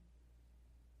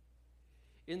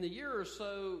In the year or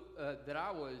so that I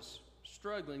was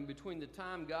struggling between the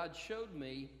time God showed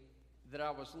me that I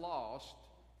was lost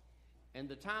and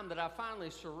the time that I finally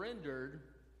surrendered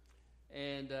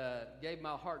and gave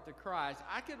my heart to Christ,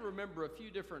 I could remember a few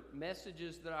different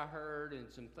messages that I heard and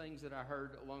some things that I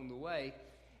heard along the way.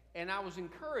 And I was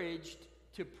encouraged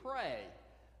to pray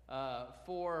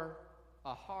for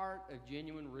a heart of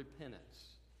genuine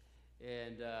repentance.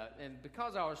 And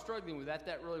because I was struggling with that,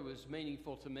 that really was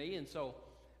meaningful to me. And so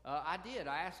I did.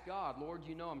 I asked God, Lord,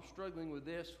 you know I'm struggling with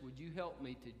this. Would you help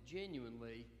me to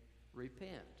genuinely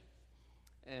repent?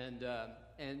 And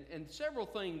several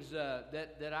things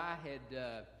that I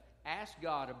had asked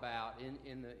God about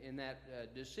in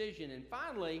that decision. And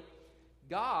finally,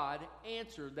 God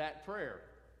answered that prayer.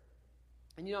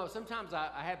 And you know, sometimes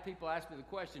I have people ask me the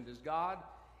question, does God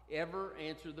ever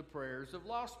answer the prayers of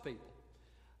lost people?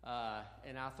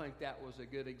 And I think that was a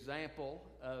good example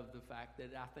of the fact that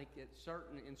I think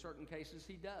in certain cases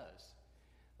he does.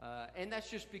 And that's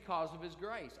just because of his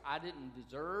grace. I didn't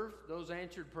deserve those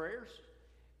answered prayers,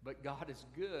 but God is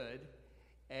good.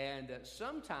 And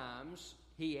sometimes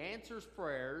he answers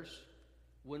prayers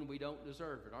when we don't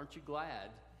deserve it. Aren't you glad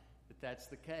that that's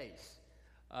the case?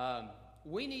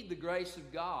 We need the grace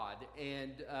of God,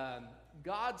 and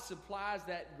God supplies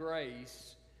that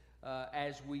grace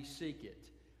as we seek it.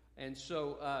 And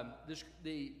so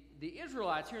the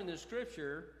Israelites here in this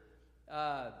scripture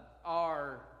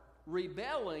are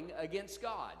rebelling against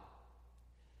God.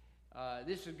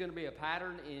 This is going to be a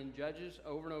pattern in Judges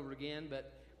over and over again,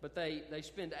 but they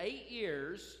spend 8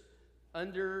 years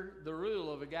under the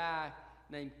rule of a guy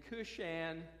named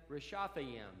Cushan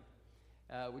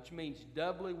Rishathaim, which means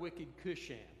doubly wicked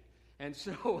Cushan. And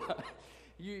so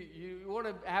you want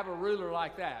to have a ruler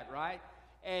like that, right?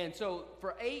 And so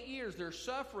for 8 years they're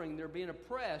suffering, they're being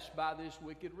oppressed by this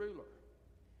wicked ruler.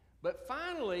 But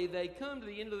finally they come to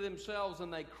the end of themselves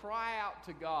and they cry out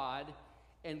to God,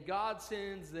 and God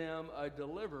sends them a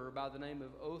deliverer by the name of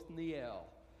Othniel,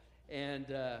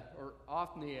 or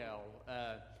Othniel.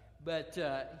 But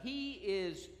he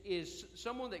is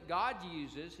someone that God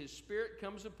uses. His spirit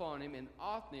comes upon him, and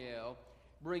Othniel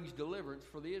brings deliverance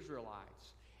for the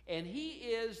Israelites. And he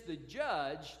is the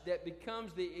judge that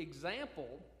becomes the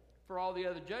example for all the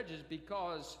other judges,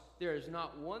 because there is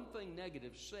not one thing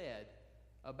negative said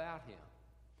about him.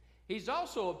 He's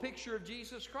also a picture of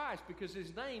Jesus Christ, because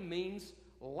his name means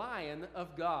Lion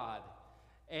of God.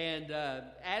 And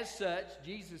as such,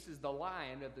 Jesus is the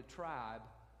Lion of the tribe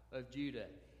of Judah.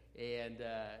 And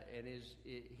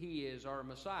he is our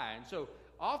Messiah. And so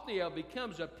Othniel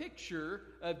becomes a picture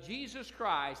of Jesus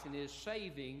Christ and his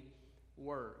saving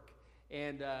work.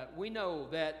 And we know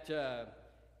that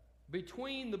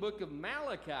between the book of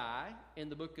Malachi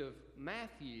and the book of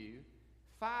Matthew,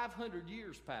 500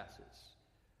 years passes.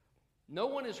 No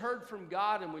one has heard from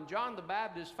God, and when John the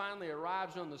Baptist finally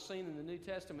arrives on the scene in the New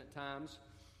Testament times,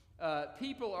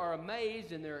 people are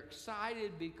amazed and they're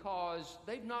excited because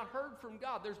they've not heard from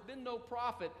God. There's been no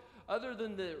prophet other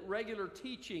than the regular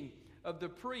teaching of the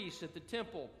priests at the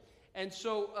temple. And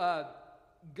so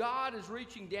God is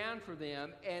reaching down for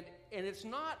them, and it's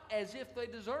not as if they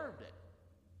deserved it,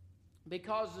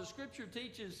 because the scripture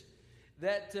teaches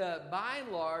that by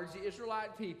and large the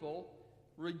Israelite people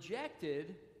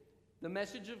rejected the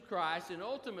message of Christ, and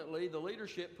ultimately the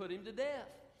leadership put him to death.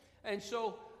 And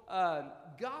so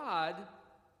God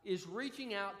is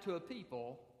reaching out to a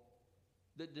people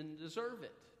that didn't deserve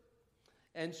it.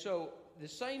 And so the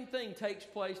same thing takes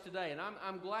place today, and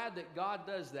I'm glad that God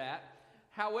does that.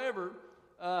 However,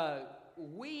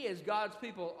 we as God's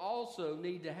people also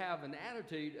need to have an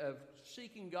attitude of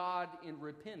seeking God in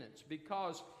repentance,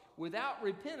 because without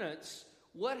repentance,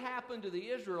 what happened to the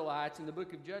Israelites in the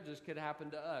book of Judges could happen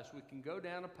to us. We can go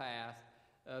down a path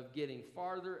of getting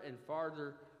farther and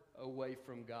farther away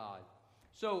from God.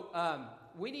 So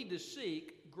we need to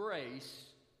seek grace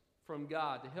from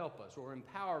God to help us, or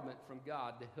empowerment from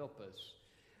God to help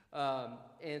us.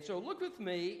 And so look with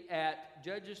me at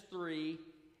Judges 3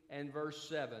 and verse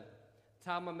 7. The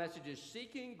title of my message is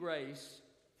Seeking Grace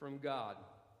from God.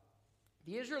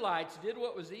 The Israelites did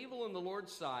what was evil in the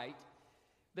Lord's sight.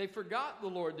 They forgot the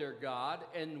Lord their God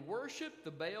and worshipped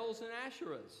the Baals and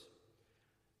Asherahs.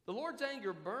 The Lord's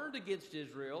anger burned against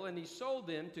Israel, and he sold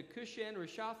them to Cushan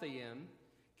Rishathaim,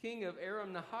 king of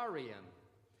Aram Naharaim.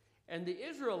 And the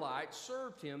Israelites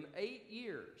served him 8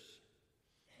 years.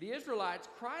 The Israelites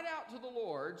cried out to the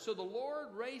Lord, so the Lord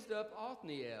raised up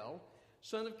Othniel,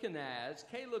 son of Kenaz,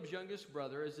 Caleb's youngest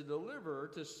brother, as a deliverer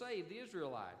to save the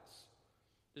Israelites.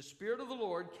 The Spirit of the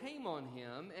Lord came on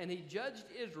him, and he judged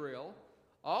Israel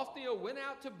Othniel went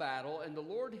out to battle, and the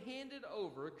Lord handed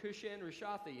over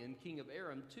Cushan-Rishathaim, king of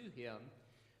Aram, to him,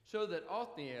 so that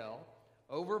Othniel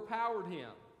overpowered him.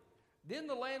 Then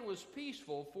the land was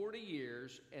peaceful 40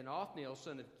 years, and Othniel,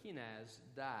 son of Kenaz,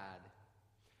 died.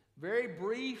 Very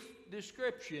brief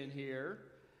description here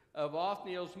of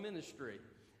Othniel's ministry.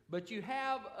 But you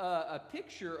have a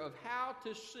picture of how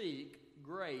to seek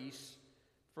grace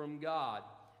from God.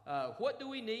 What do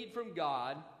we need from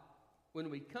God when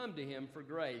we come to Him for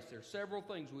grace? There are several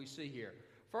things we see here.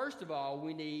 First of all,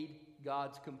 we need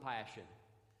God's compassion.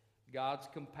 God's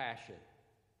compassion.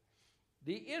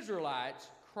 The Israelites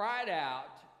cried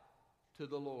out to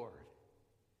the Lord.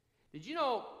 Did you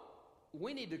know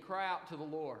we need to cry out to the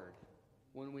Lord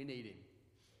when we need Him?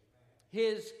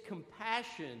 His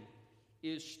compassion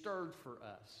is stirred for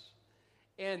us.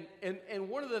 And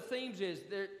one of the themes is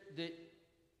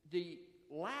the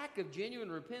lack of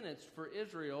genuine repentance for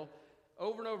Israel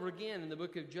over and over again in the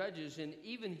book of Judges, and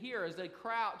even here as they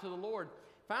cry out to the Lord.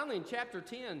 Finally, in chapter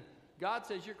 10, God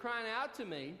says, you're crying out to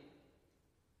me.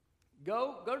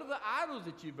 Go to the idols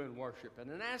that you've been worshiping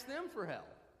and ask them for help.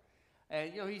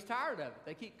 And, He's tired of it.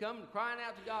 They keep coming, crying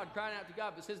out to God.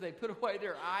 But it says they put away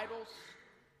their idols,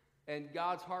 and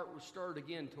God's heart was stirred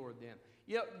again toward them.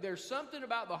 There's something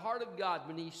about the heart of God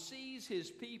when He sees His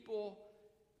people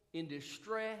in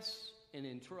distress and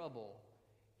in trouble.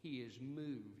 He is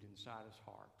moved inside His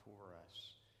heart toward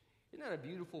us. Isn't that a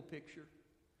beautiful picture?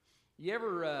 You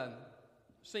ever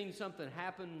seen something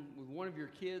happen with one of your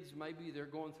kids? Maybe they're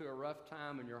going through a rough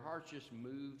time and your heart's just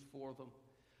moved for them.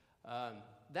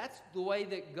 That's the way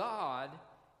that God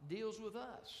deals with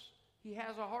us. He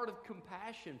has a heart of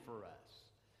compassion for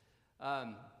us.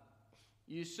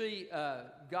 You see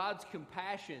God's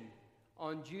compassion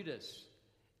on Judas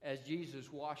as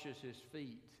Jesus washes his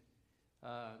feet.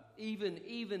 Even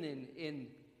in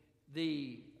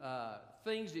the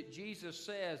things that Jesus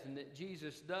says and that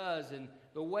Jesus does and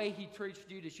the way He treats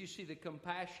Judas, you see the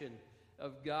compassion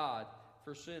of God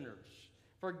for sinners.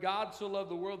 For God so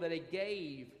loved the world that He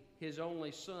gave His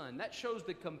only Son. That shows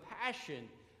the compassion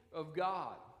of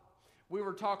God. We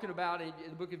were talking about in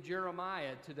the book of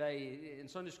Jeremiah today in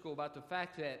Sunday school about the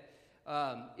fact that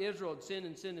Israel had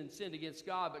sinned against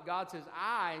God, but God says,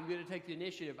 I am going to take the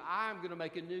initiative. I'm going to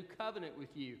make a new covenant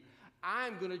with you.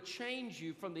 I'm going to change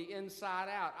you from the inside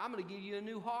out. I'm going to give you a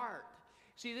new heart.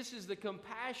 See, this is the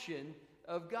compassion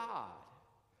of God.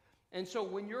 And so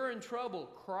when you're in trouble,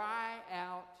 cry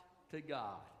out to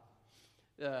God.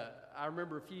 I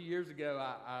remember a few years ago,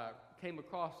 I came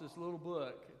across this little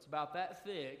book. It's about that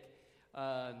thick,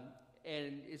 and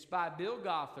it's by Bill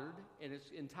Gothard, and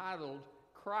it's entitled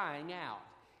Crying Out.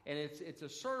 And it's a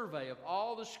survey of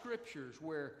all the scriptures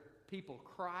where people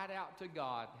cried out to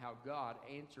God, how God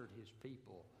answered His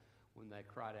people when they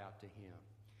cried out to Him.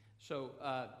 So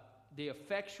the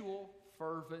effectual,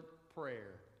 fervent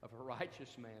prayer of a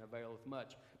righteous man availeth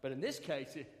much. But in this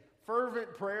case,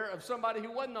 fervent prayer of somebody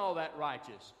who wasn't all that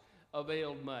righteous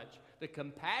availed much. The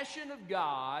compassion of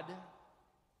God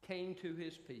came to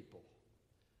His people.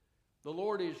 The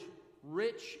Lord is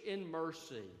rich in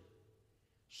mercy,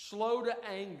 slow to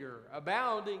anger,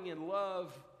 abounding in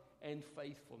love and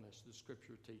faithfulness, the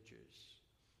Scripture teaches.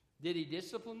 Did He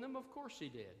discipline them? Of course He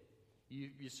did.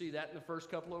 You see that in the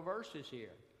first couple of verses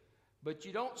here. But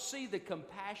you don't see the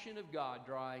compassion of God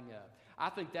drying up. I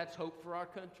think that's hope for our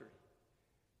country.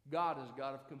 God is a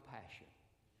God of compassion.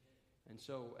 And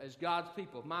so as God's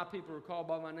people, if my people are called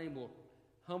by my name, will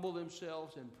humble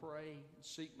themselves and pray and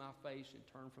seek my face and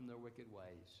turn from their wicked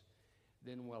ways,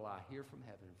 then will I hear from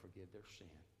heaven and forgive their sin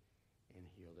and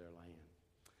heal their land.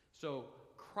 So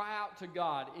cry out to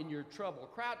God in your trouble.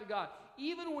 Cry out to God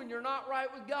even when you're not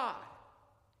right with God,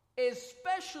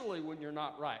 especially when you're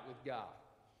not right with God.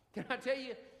 Can I tell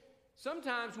you,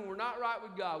 sometimes when we're not right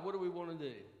with God, what do we want to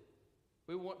do?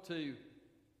 We want to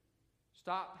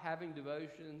stop having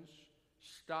devotions,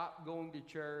 stop going to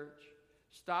church,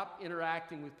 stop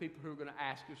interacting with people who are going to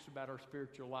ask us about our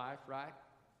spiritual life, right?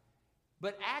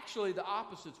 But actually, the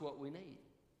opposite's what we need.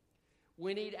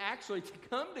 We need actually to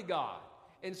come to God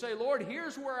and say, Lord,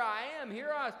 here's where I am.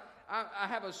 Here I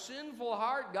have a sinful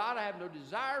heart. God, I have no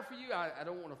desire for you. I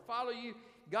don't want to follow you.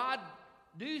 God,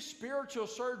 do spiritual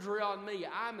surgery on me.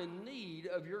 I'm in need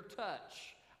of your touch.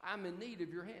 I'm in need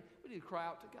of your hand. We need to cry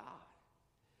out to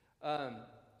God.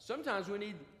 Sometimes we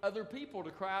need other people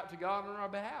to cry out to God on our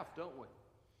behalf, don't we?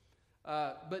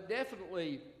 But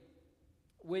definitely,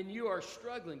 when you are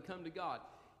struggling, come to God.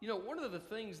 You know, one of the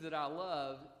things that I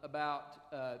love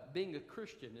about being a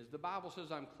Christian is the Bible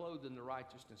says I'm clothed in the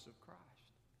righteousness of Christ.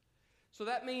 So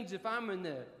that means if I'm in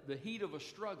the heat of a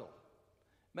struggle,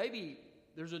 maybe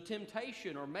there's a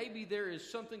temptation, or maybe there is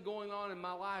something going on in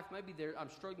my life. Maybe I'm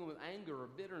struggling with anger or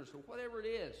bitterness or whatever it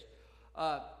is.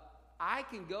 I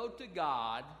can go to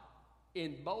God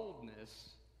in boldness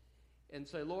and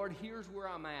say, Lord, here's where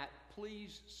I'm at.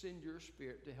 Please send your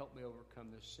Spirit to help me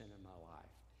overcome this sin in my life.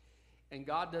 And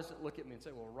God doesn't look at me and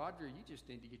say, well, Roger, you just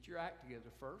need to get your act together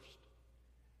first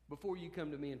before you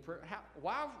come to me in prayer.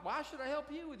 Why should I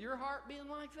help you with your heart being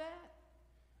like that?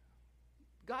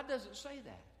 God doesn't say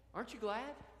that. Aren't you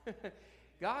glad?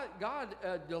 God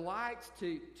delights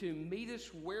to meet us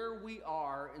where we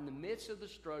are in the midst of the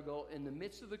struggle, in the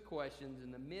midst of the questions,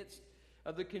 in the midst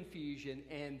of the confusion,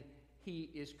 and He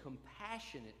is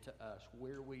compassionate to us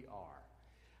where we are.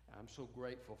 I'm so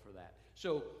grateful for that.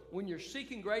 So when you're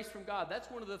seeking grace from God, that's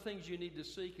one of the things you need to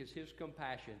seek is His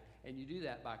compassion, and you do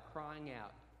that by crying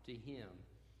out to Him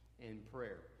in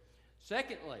prayer.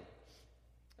 Secondly,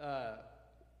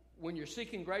 when you're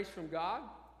seeking grace from God,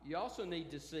 you also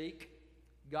need to seek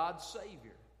God's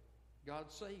Savior.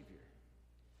 God's Savior.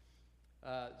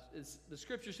 The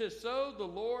Scripture says, so the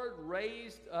Lord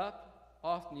raised up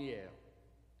Othniel.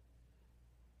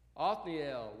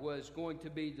 Othniel was going to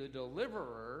be the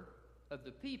deliverer of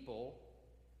the people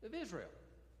of Israel.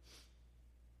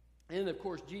 And, of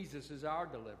course, Jesus is our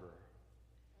deliverer.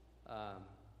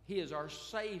 He is our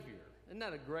Savior. Isn't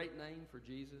that a great name for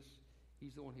Jesus?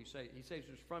 He's the one who saves. He saves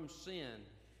us from sin.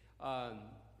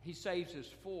 He saves us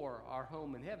for our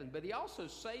home in heaven. But He also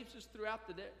saves us throughout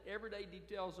the everyday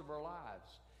details of our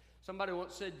lives. Somebody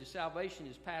once said your salvation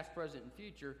is past, present, and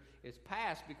future. It's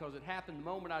past because it happened the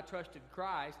moment I trusted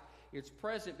Christ. It's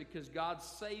present because God's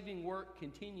saving work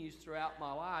continues throughout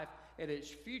my life. And it's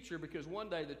future because one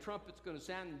day the trumpet's going to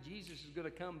sound and Jesus is going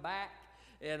to come back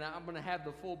and I'm going to have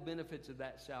the full benefits of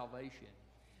that salvation.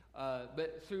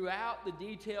 But throughout the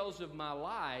details of my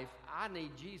life, I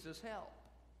need Jesus' help.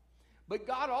 But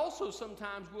God also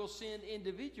sometimes will send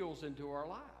individuals into our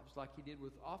lives like He did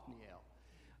with Othniel.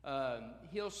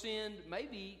 He'll send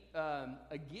maybe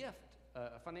a gift,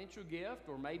 a financial gift,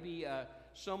 or maybe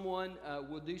someone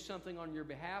will do something on your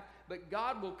behalf. But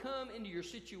God will come into your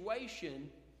situation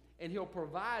and He'll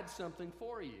provide something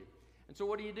for you. And so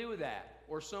what do you do with that?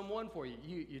 Or someone for you?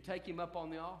 You take him up on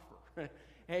the offer.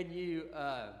 And you,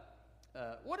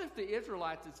 what if the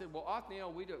Israelites had said, well,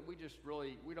 Othniel, we don't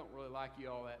really like you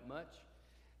all that much.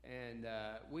 And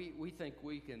we think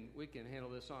we can handle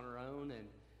this on our own.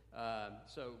 And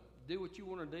so do what you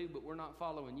want to do, but we're not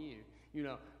following you. You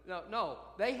know, no.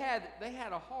 They had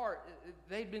a heart.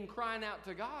 They'd been crying out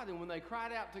to God, and when they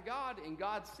cried out to God, and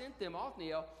God sent them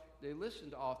Othniel, they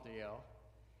listened to Othniel,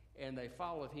 and they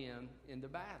followed him into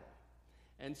battle.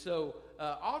 And so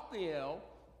Othniel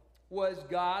was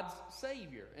God's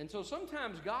Savior. And so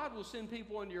sometimes God will send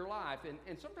people into your life,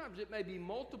 and sometimes it may be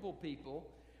multiple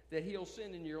people that He'll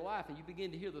send in your life, and you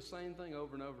begin to hear the same thing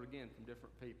over and over again from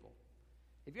different people.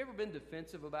 Have you ever been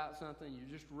defensive about something you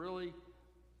just really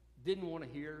didn't want to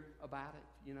hear about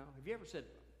it? You know, have you ever said,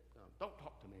 "Don't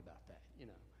talk to me about that"? You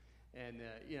know,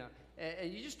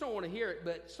 and you just don't want to hear it,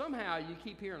 but somehow you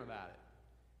keep hearing about it.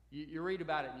 You read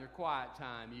about it in your quiet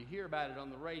time. You hear about it on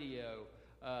the radio.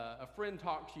 A friend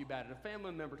talks to you about it. A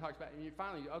family member talks about it. And you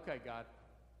finally, okay, God,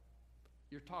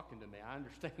 you're talking to me. I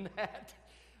understand that.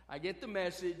 I get the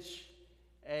message.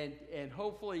 And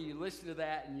hopefully you listen to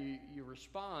that and you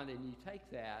respond and you take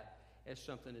that as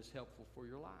something that's helpful for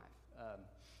your life.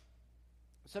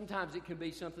 Sometimes it can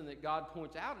be something that God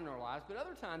points out in our lives, but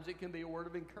other times it can be a word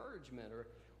of encouragement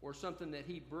or something that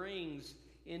He brings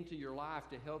into your life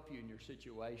to help you in your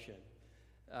situation.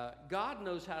 God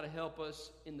knows how to help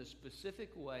us in the specific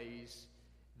ways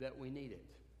that we need it.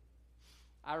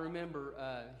 I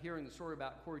remember hearing the story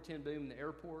about Corrie ten Boom in the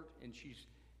airport, and she's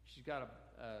got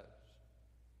a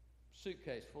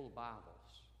suitcase full of Bibles.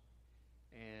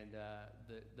 And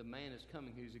the man is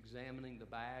coming who's examining the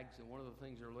bags, and one of the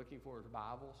things they're looking for is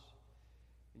Bibles.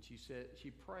 And she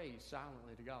prays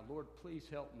silently to God, Lord, please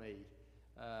help me.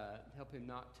 Help him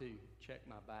not to check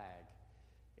my bag.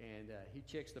 And he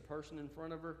checks the person in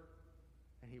front of her,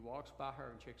 and he walks by her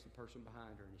and checks the person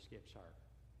behind her, and he skips her.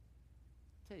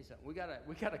 I'll tell you something,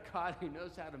 we got a God who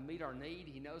knows how to meet our need.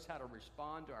 He knows how to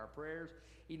respond to our prayers.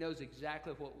 He knows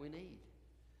exactly what we need.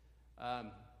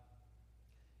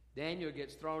 Daniel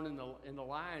gets thrown in the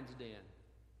lion's den.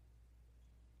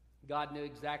 God knew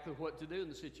exactly what to do in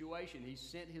the situation. He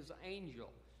sent His angel.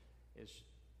 As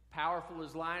powerful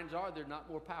as lions are, they're not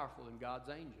more powerful than God's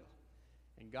angel.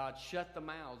 And God shut the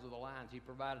mouths of the lions. He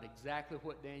provided exactly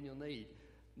what Daniel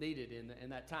needed in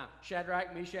that time.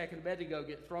 Shadrach, Meshach, and Abednego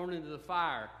get thrown into the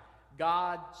fire.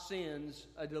 God sends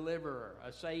a deliverer,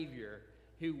 a Savior,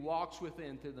 who walks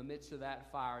within through the midst of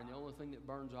that fire, and the only thing that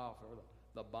burns off are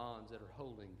the bonds that are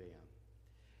holding them.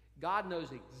 God knows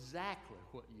exactly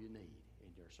what you need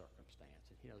in your circumstance,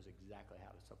 and He knows exactly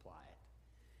how to supply it.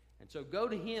 And so go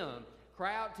to Him,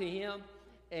 cry out to Him,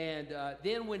 and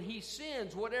then when He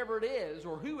sends whatever it is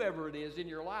or whoever it is in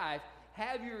your life,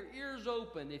 have your ears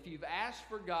open. If you've asked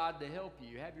for God to help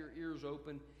you, have your ears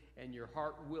open and your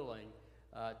heart willing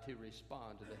to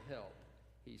respond to the help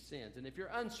He sends. And if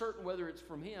you're uncertain whether it's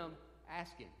from Him,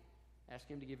 ask Him. Ask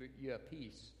Him to give you a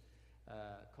peace.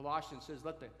 Colossians says,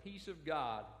 let the peace of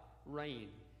God reign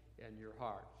in your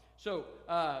heart. So,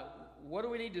 what do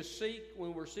we need to seek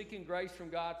when we're seeking grace from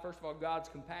God? First of all, God's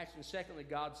compassion. Secondly,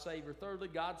 God's Savior. Thirdly,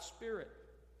 God's Spirit.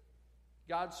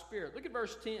 God's Spirit. Look at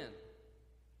verse 10.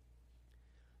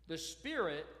 The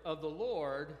Spirit of the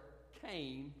Lord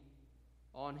came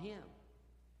on him.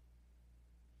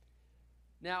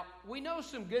 Now, we know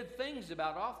some good things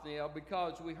about Othniel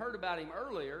because we heard about him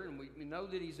earlier, and we know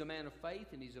that he's a man of faith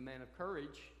and he's a man of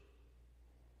courage.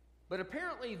 But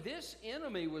apparently this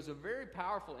enemy was a very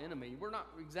powerful enemy. We're not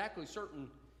exactly certain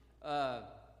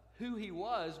who he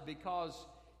was because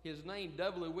his name,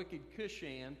 Doubly Wicked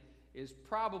Cushan, is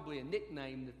probably a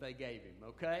nickname that they gave him,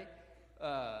 okay?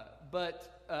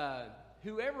 But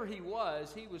whoever he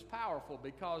was powerful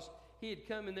because he had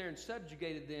come in there and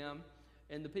subjugated them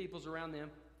and the peoples around them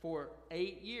for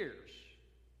 8 years.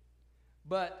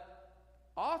 But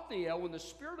Othniel, when the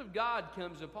Spirit of God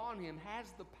comes upon him,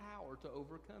 has the power to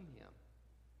overcome him.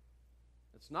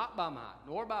 It's not by might,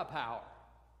 nor by power,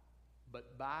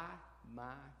 but by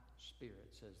my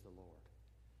Spirit, says the Lord.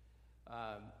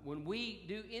 When we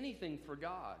do anything for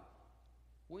God,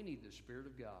 we need the Spirit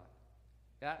of God.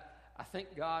 I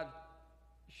think God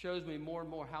shows me more and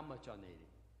more how much I need Him.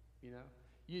 You know,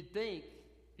 you'd think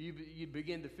you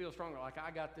begin to feel stronger, like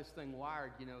I got this thing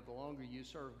wired. You know, the longer you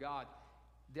serve God.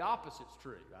 The opposite's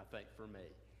true, I think, for me.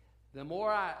 The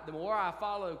more I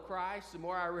follow Christ, the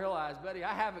more I realize, buddy,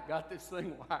 I haven't got this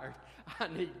thing wired. I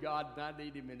need God, and I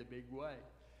need Him in a big way.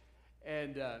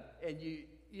 And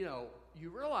you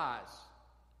realize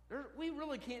we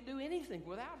really can't do anything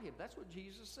without Him. That's what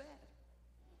Jesus said.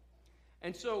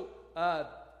 And so,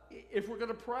 if we're going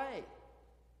to pray,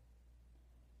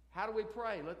 how do we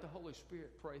pray? Let the Holy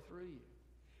Spirit pray through you.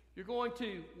 You're going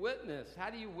to witness. How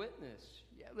do you witness?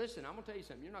 Yeah, listen, I'm going to tell you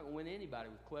something. You're not going to win anybody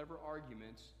with clever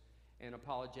arguments and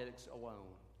apologetics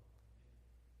alone.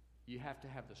 You have to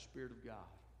have the Spirit of God.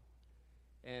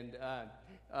 And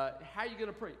how are you going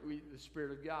to pray? The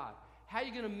Spirit of God. How are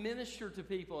you going to minister to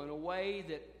people in a way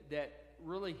that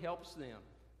really helps them?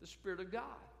 The Spirit of God.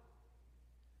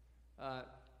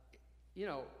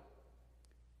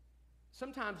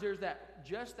 Sometimes there's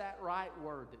just that right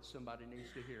word that somebody needs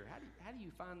to hear. How do you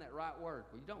find that right word?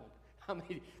 Well, you don't. I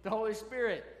mean, the Holy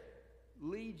Spirit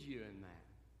leads you in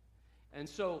that. And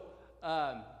so,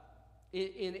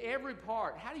 in every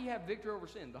part, how do you have victory over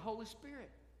sin? The Holy Spirit.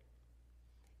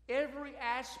 Every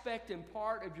aspect and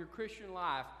part of your Christian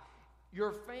life,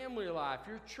 your family life,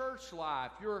 your church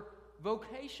life, your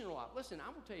vocational life. Listen,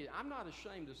 I'm going to tell you, I'm not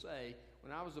ashamed to say,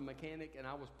 when I was a mechanic and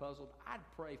I was puzzled, I'd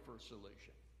pray for a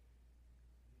solution.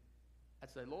 I'd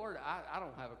say, Lord, I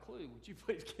don't have a clue. Would you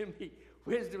please give me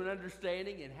wisdom and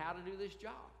understanding in how to do this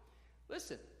job?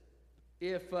 Listen,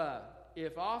 if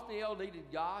Othniel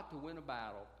needed God to win a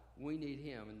battle, we need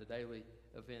Him in the daily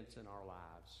events in our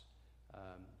lives.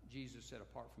 Jesus said,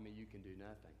 apart from me, you can do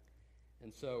nothing.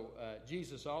 And so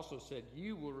Jesus also said,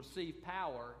 you will receive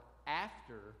power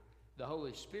after the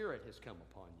Holy Spirit has come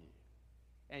upon you,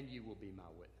 and you will be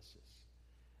my witnesses.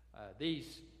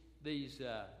 These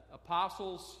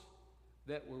apostles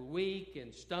that were weak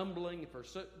and stumbling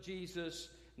forsook Jesus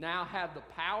now have the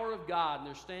power of God, and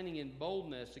they're standing in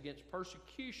boldness against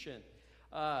persecution.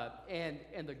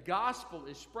 And the gospel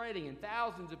is spreading, and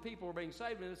thousands of people are being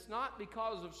saved. And it's not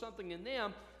because of something in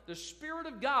them. The Spirit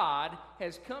of God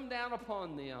has come down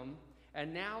upon them,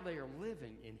 and now they are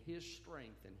living in His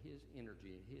strength and His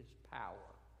energy and His power.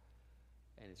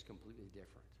 And it's completely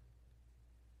different.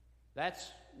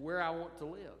 That's where I want to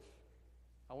live.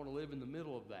 I want to live in the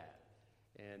middle of that.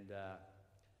 And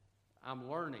I'm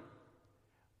learning,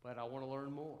 but I want to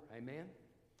learn more. Amen?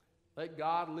 Let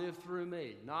God live through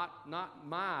me. Not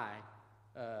my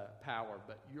power,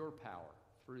 but your power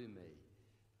through me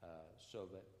so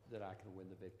that I can win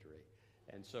the victory.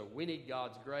 And so we need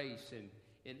God's grace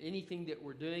in anything that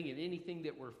we're doing and anything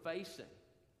that we're facing.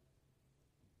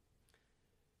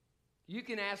 You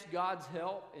can ask God's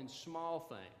help in small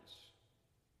things,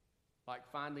 like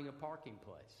finding a parking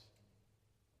place.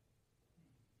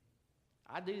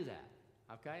 I do that,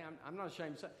 okay? I'm not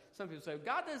ashamed to say. Some people say,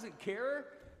 God doesn't care.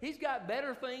 He's got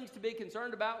better things to be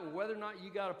concerned about than whether or not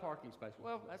you got a parking space.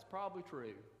 Well, that's probably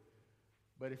true.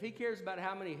 But if he cares about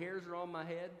how many hairs are on my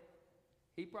head,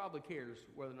 he probably cares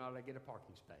whether or not I get a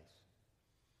parking space.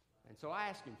 And so I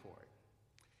ask him for it.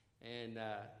 And,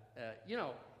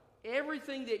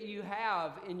 everything that you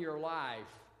have in your life,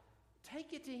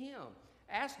 take it to him.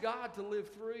 Ask God to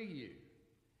live through you.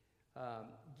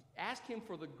 Ask him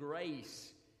for the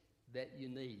grace that you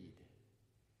need.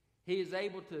 He is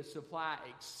able to supply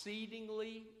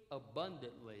exceedingly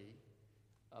abundantly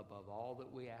above all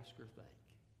that we ask or think.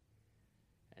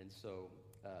 And so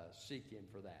seek him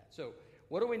for that. So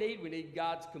what do we need? We need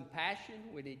God's compassion.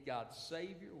 We need God's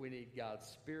Savior. We need God's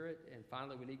Spirit. And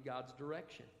finally, we need God's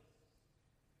direction.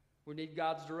 We need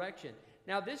God's direction.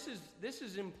 Now, this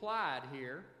is implied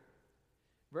here.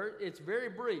 It's very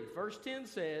brief. Verse 10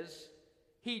 says,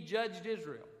 he judged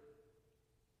Israel.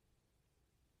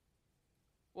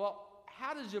 Well,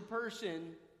 how does a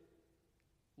person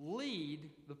lead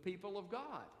the people of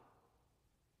God?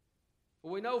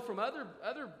 Well, we know from other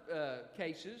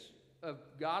cases of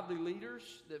godly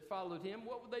leaders that followed him,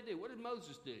 what would they do? What did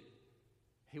Moses do?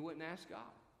 He wouldn't ask God.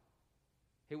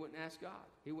 He wouldn't ask God.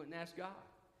 He wouldn't ask God.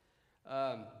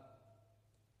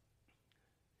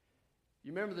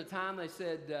 You remember the time they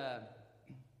said,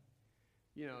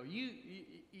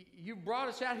 you brought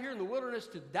us out here in the wilderness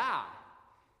to die.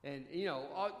 And,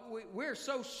 we're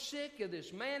so sick of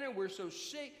this manna. We're so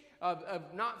sick of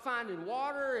not finding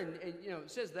water. And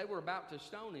it says they were about to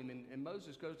stone him. And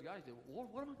Moses goes to God and says, Lord,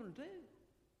 what am I going to do?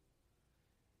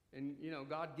 And,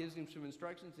 God gives him some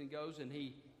instructions and goes and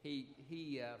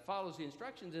he follows the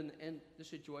instructions and the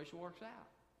situation works out.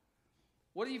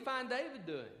 What do you find David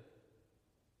doing?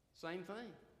 Same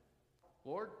thing.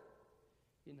 Lord,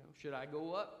 should I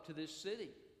go up to this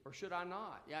city or should I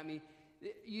not? Yeah, I mean,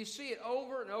 you see it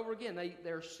over and over again.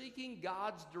 They're seeking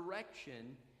God's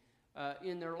direction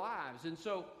in their lives. And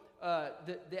so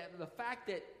the fact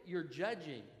that you're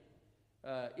judging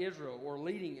Israel or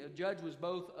leading, a judge was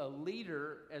both a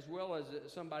leader as well as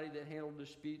somebody that handled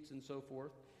disputes and so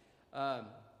forth,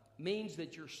 means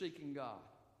that you're seeking God.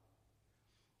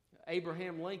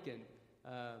 Abraham Lincoln,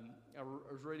 I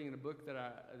was reading in a book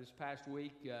that this past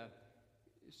week,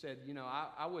 said,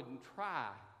 I wouldn't try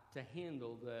to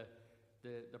handle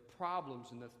the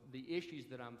problems and the issues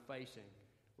that I'm facing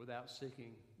without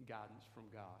seeking guidance from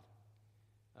God.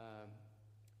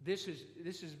 This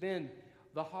has been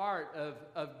the heart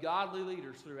of godly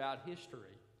leaders throughout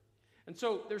history. And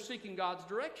so they're seeking God's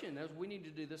direction, as we need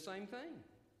to do the same thing.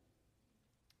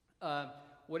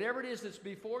 Whatever it is that's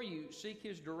before you, seek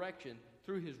his direction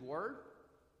through his word,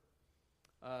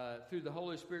 through the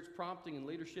Holy Spirit's prompting and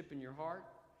leadership in your heart.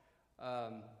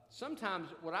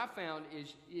 Sometimes what I found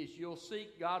is you'll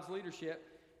seek God's leadership,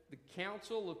 the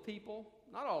counsel of people,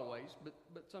 not always,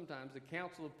 but sometimes the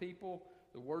counsel of people,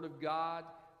 the word of God,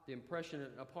 the impression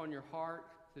upon your heart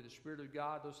through the Spirit of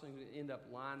God, those things end up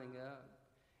lining up,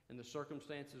 and the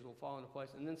circumstances will fall into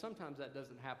place. And then sometimes that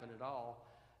doesn't happen at all,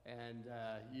 and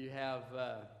you have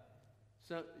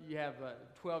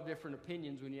 12 different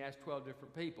opinions when you ask 12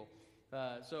 different people.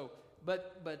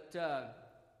 But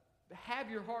have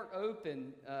your heart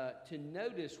open to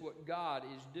notice what God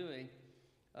is doing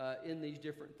in these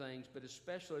different things, but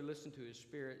especially listen to his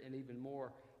Spirit, and even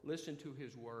more, listen to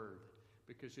his word,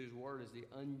 because his word is the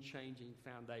unchanging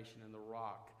foundation and the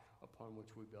rock upon which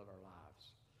we build our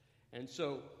lives. And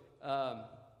so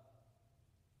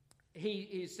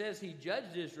he says he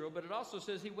judged Israel, but it also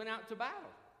says he went out to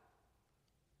battle.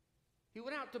 He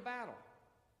went out to battle.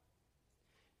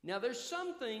 Now, there's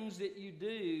some things that you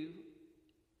do,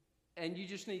 and you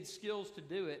just need skills to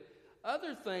do it.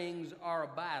 Other things are a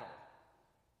battle.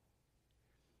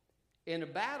 And a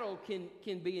battle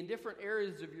can be in different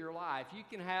areas of your life. You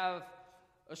can have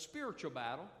a spiritual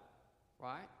battle,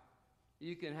 right?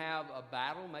 You can have a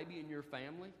battle maybe in your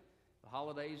family. The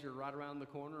holidays are right around the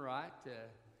corner, right?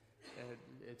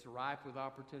 It's ripe with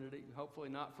opportunity. Hopefully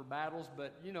not for battles,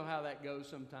 but you know how that goes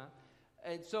sometimes.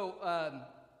 And so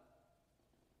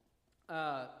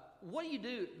what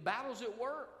do? Battles at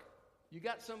work. You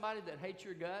got somebody that hates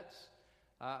your guts.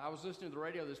 I was listening to the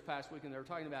radio this past week, and they were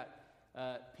talking about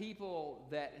people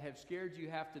that have scared you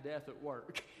half to death at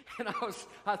work. And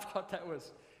I thought that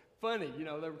was funny. They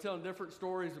were telling different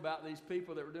stories about these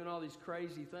people that were doing all these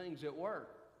crazy things at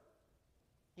work.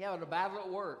 Yeah, a battle at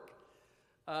work.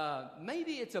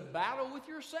 Maybe it's a battle with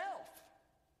yourself.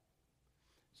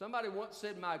 Somebody once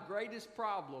said, my greatest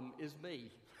problem is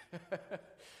me.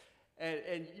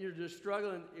 and you're just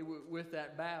struggling with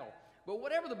that battle. But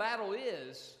whatever the battle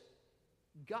is,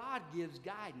 God gives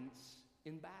guidance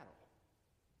in battle.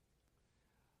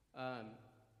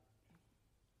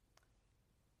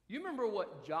 You remember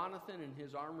what Jonathan and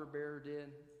his armor bearer did?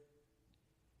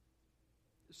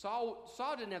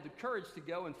 Saul didn't have the courage to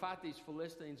go and fight these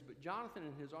Philistines, but Jonathan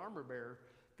and his armor bearer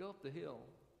go up the hill.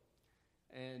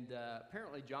 And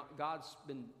apparently God's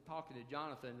been talking to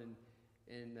Jonathan,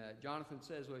 and Jonathan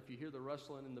says, well, if you hear the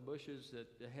rustling in the bushes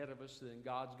ahead of us, then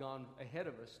God's gone ahead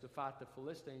of us to fight the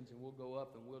Philistines, and we'll go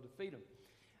up and we'll defeat them.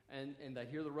 And they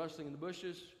hear the rustling in the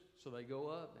bushes, so they go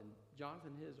up, and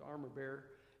Jonathan, his armor bearer,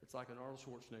 it's like an Arnold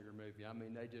Schwarzenegger movie. I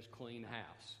mean, they just clean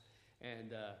house.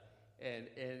 And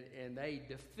they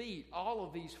defeat all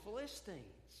of these Philistines.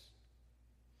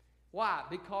 Why?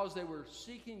 Because they were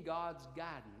seeking God's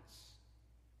guidance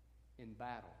in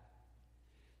battle.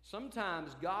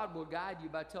 Sometimes God will guide you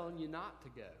by telling you not to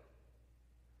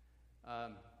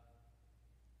go.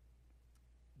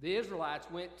 The Israelites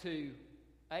went to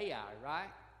Ai, right?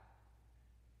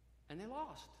 And they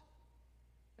lost.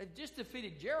 They just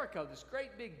defeated Jericho, this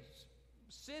great big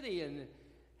city, and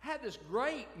had this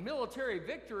great military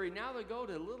victory. Now they go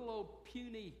to little old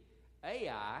puny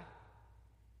Ai,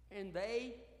 and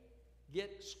they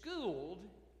get schooled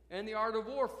in the art of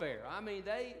warfare. I mean,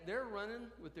 they're running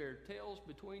with their tails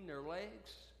between their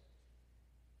legs,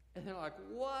 and they're like,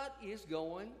 what is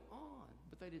going on?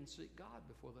 But they didn't seek God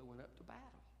before they went up to battle.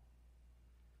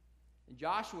 And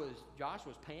Joshua's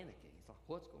panicking. He's like,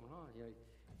 what's going on? You know, he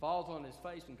falls on his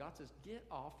face, and God says, get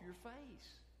off your face.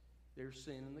 There's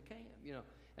sin in the camp, you know.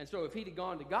 And so if he'd have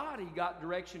gone to God, he got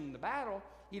direction in the battle,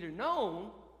 he'd have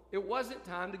known it wasn't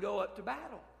time to go up to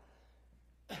battle.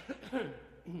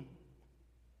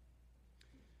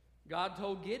 God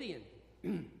told Gideon,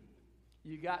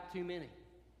 you got too many.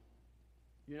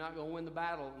 You're not going to win the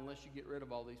battle unless you get rid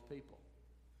of all these people.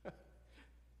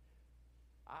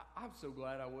 I'm so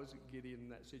glad I wasn't Gideon in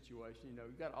that situation. You know,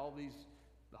 you've got all these,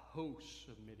 the hosts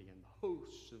of Midian.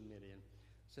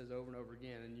 It says over and over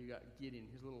again, and you got Gideon,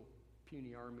 his little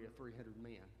puny army of 300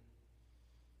 men.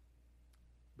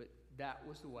 But that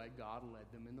was the way God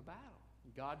led them in the battle.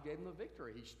 God gave them a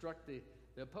victory. He struck the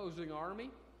opposing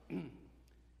army,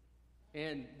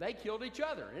 and they killed each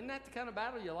other. Isn't that the kind of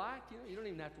battle you like? You know, you don't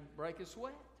even have to break a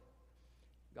sweat.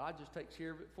 God just takes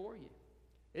care of it for you.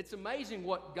 It's amazing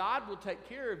what God will take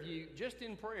care of you just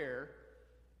in prayer,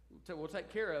 will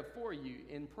take care of for you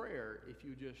in prayer if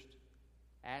you just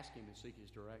ask Him and seek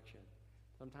His direction.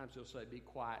 Sometimes He'll say, be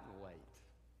quiet and wait.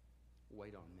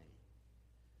 Wait on me.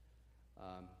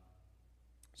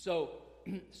 So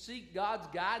seek God's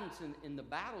guidance in the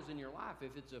battles in your life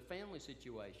if it's a family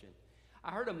situation.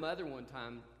 I heard a mother one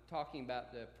time talking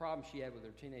about the problem she had with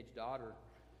her teenage daughter.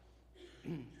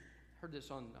 Heard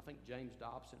this on, I think, James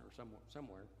Dobson or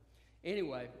somewhere.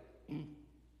 Anyway,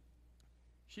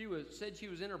 said she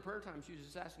was in her prayer time. She was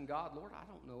just asking God, Lord, I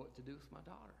don't know what to do with my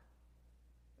daughter.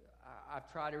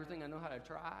 I've tried everything I know how to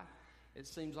try. It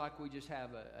seems like we just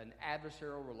have an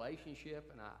adversarial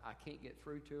relationship, and I can't get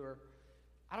through to her.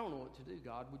 I don't know what to do,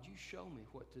 God. Would you show me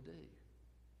what to do?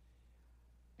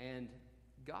 And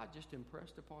God just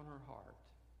impressed upon her heart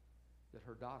that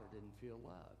her daughter didn't feel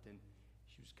loved. And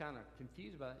she was kind of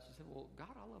confused about it. She said, well,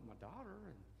 God, I love my daughter.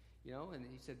 And, you know, and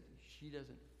He said, she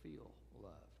doesn't feel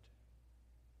loved.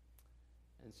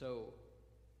 And so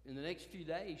in the next few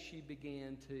days, she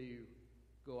began to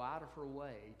go out of her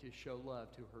way to show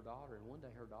love to her daughter. And one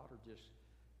day her daughter just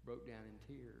broke down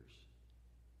in tears.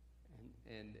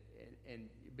 And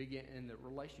the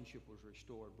relationship was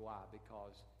restored. Why?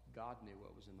 Because God knew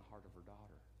what was in the heart of her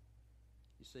daughter.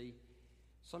 You see,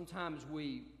 sometimes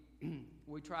we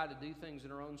try to do things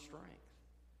in our own strength.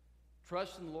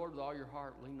 Trust in the Lord with all your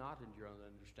heart. Lean not into your own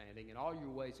understanding. In all your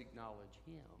ways acknowledge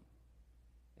Him,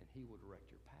 and He will direct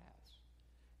your paths.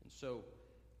 And so,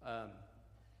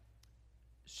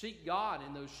 seek God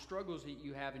in those struggles that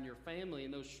you have in your family,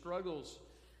 and those struggles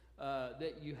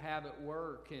that you have at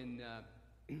work, and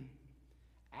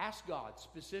ask God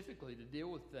specifically to deal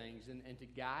with things and to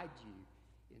guide you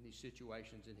in these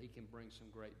situations, and He can bring some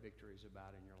great victories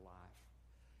about in your life.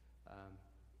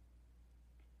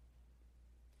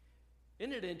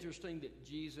 Isn't it interesting that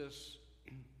Jesus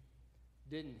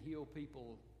didn't heal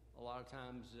people a lot of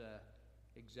times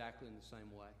exactly in the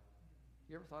same way?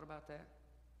 You ever thought about that?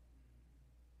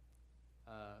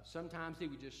 Sometimes He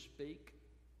would just speak.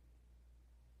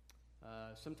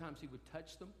 Sometimes He would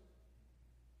touch them.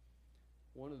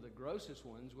 One of the grossest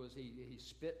ones was he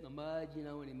spit in the mud, you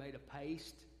know, and He made a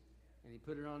paste, and He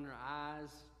put it on their eyes,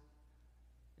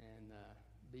 and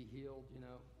be healed, you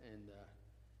know. And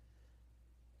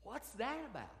what's that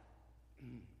about?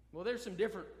 Well, there's some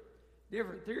different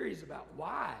theories about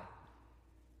why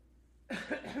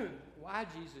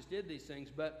Jesus did these things.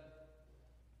 But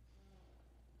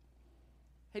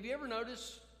have you ever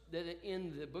noticed that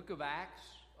in the book of Acts,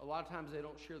 a lot of times they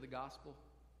don't share the gospel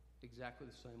exactly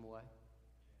the same way?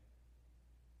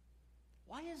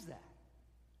 Why is that?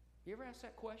 You ever ask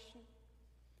that question?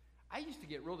 I used to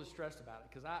get real distressed about it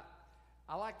because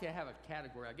I like to have a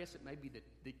category. I guess it may be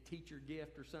the teacher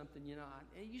gift or something, you know.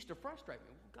 It used to frustrate me.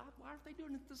 Well, God, why aren't they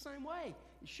doing it the same way?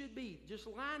 It should be just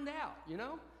lined out, you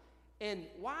know. And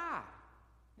why?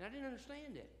 And I didn't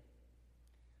understand it.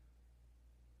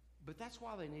 But that's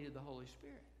why they needed the Holy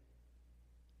Spirit.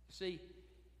 See,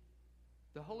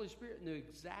 the Holy Spirit knew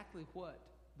exactly what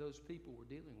those people were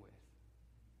dealing with.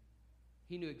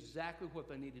 He knew exactly what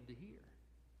they needed to hear.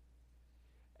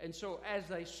 And so as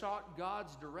they sought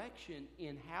God's direction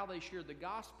in how they shared the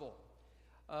gospel,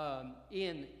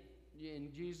 in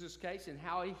Jesus' case, in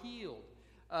how he healed,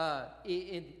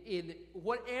 in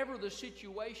whatever the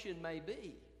situation may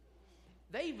be,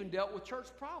 they even dealt with church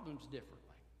problems differently.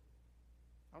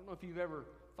 I don't know if you've ever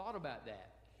thought about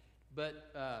that,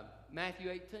 but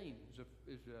Matthew 18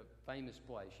 is a famous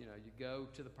place. You know, you go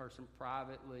to the person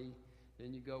privately,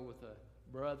 then you go with a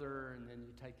brother, and then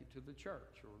you take it to the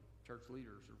church or church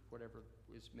leaders or whatever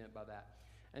is meant by that.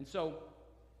 And so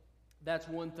that's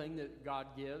one thing that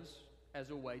God gives as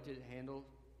a way to handle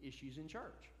issues in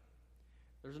church.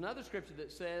 There's another scripture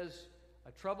that says,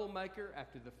 a troublemaker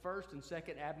after the first and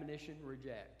second admonition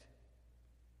reject.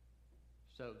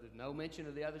 So there's no mention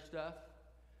of the other stuff.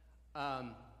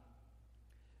 God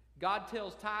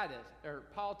tells Titus, or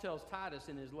Paul tells Titus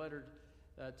in his letter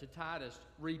to Titus,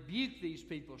 rebuke these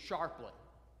people sharply.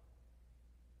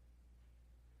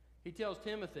 He tells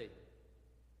Timothy,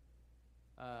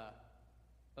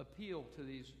 appeal to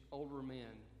these older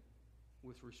men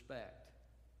with respect.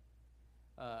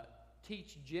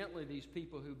 Teach gently these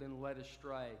people who've been led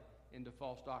astray into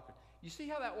false doctrine. You see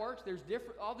how that works? There's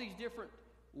all these different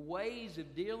ways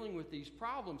of dealing with these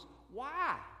problems.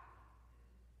 Why?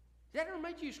 Does that ever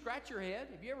make you scratch your head?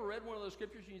 Have you ever read one of those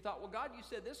scriptures and you thought, well, God, you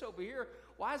said this over here.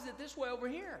 Why is it this way over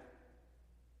here?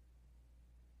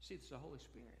 See, it's the Holy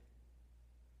Spirit.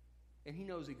 And he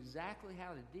knows exactly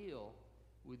how to deal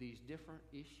with these different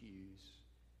issues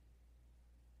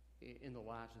in the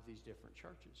lives of these different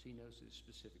churches. He knows the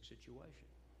specific situation.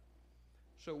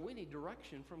 So we need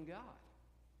direction from God.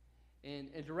 And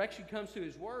direction comes through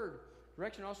his word.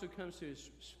 Direction also comes through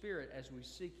his Spirit as we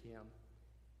seek him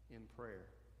in prayer.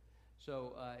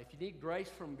 So if you need grace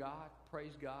from God,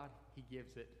 praise God, he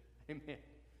gives it. Amen.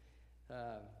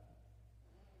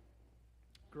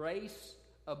 Grace,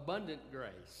 abundant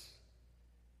grace.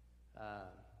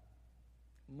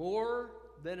 More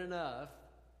than enough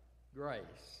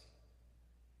grace.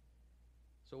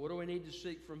 So what do we need to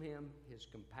seek from him? His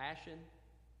compassion,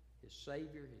 his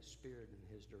Savior, his Spirit, and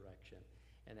his direction.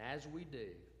 And as we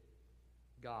do,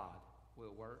 God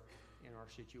will work in our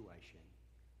situation,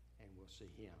 and we'll see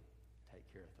him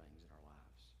take care of things in our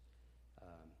lives.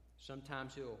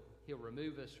 Sometimes he'll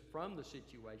remove us from the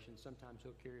situation. Sometimes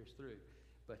he'll carry us through.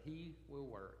 But he will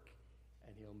work,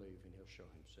 and he'll move, and he'll show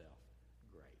himself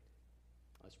great.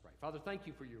 Let's pray. Father, thank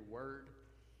you for your word.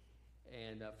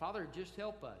 And Father, just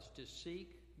help us to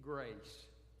seek grace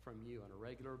from you on a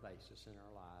regular basis in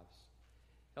our lives.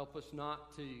 Help us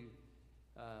not to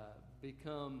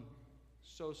become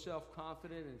so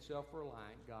self-confident and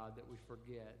self-reliant, God, that we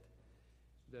forget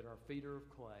that our feet are of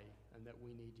clay and that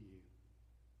we need you.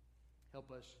 Help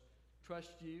us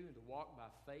trust you and to walk by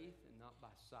faith and not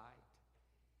by sight,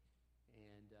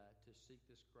 and to seek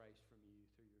this grace from you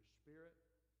through your Spirit.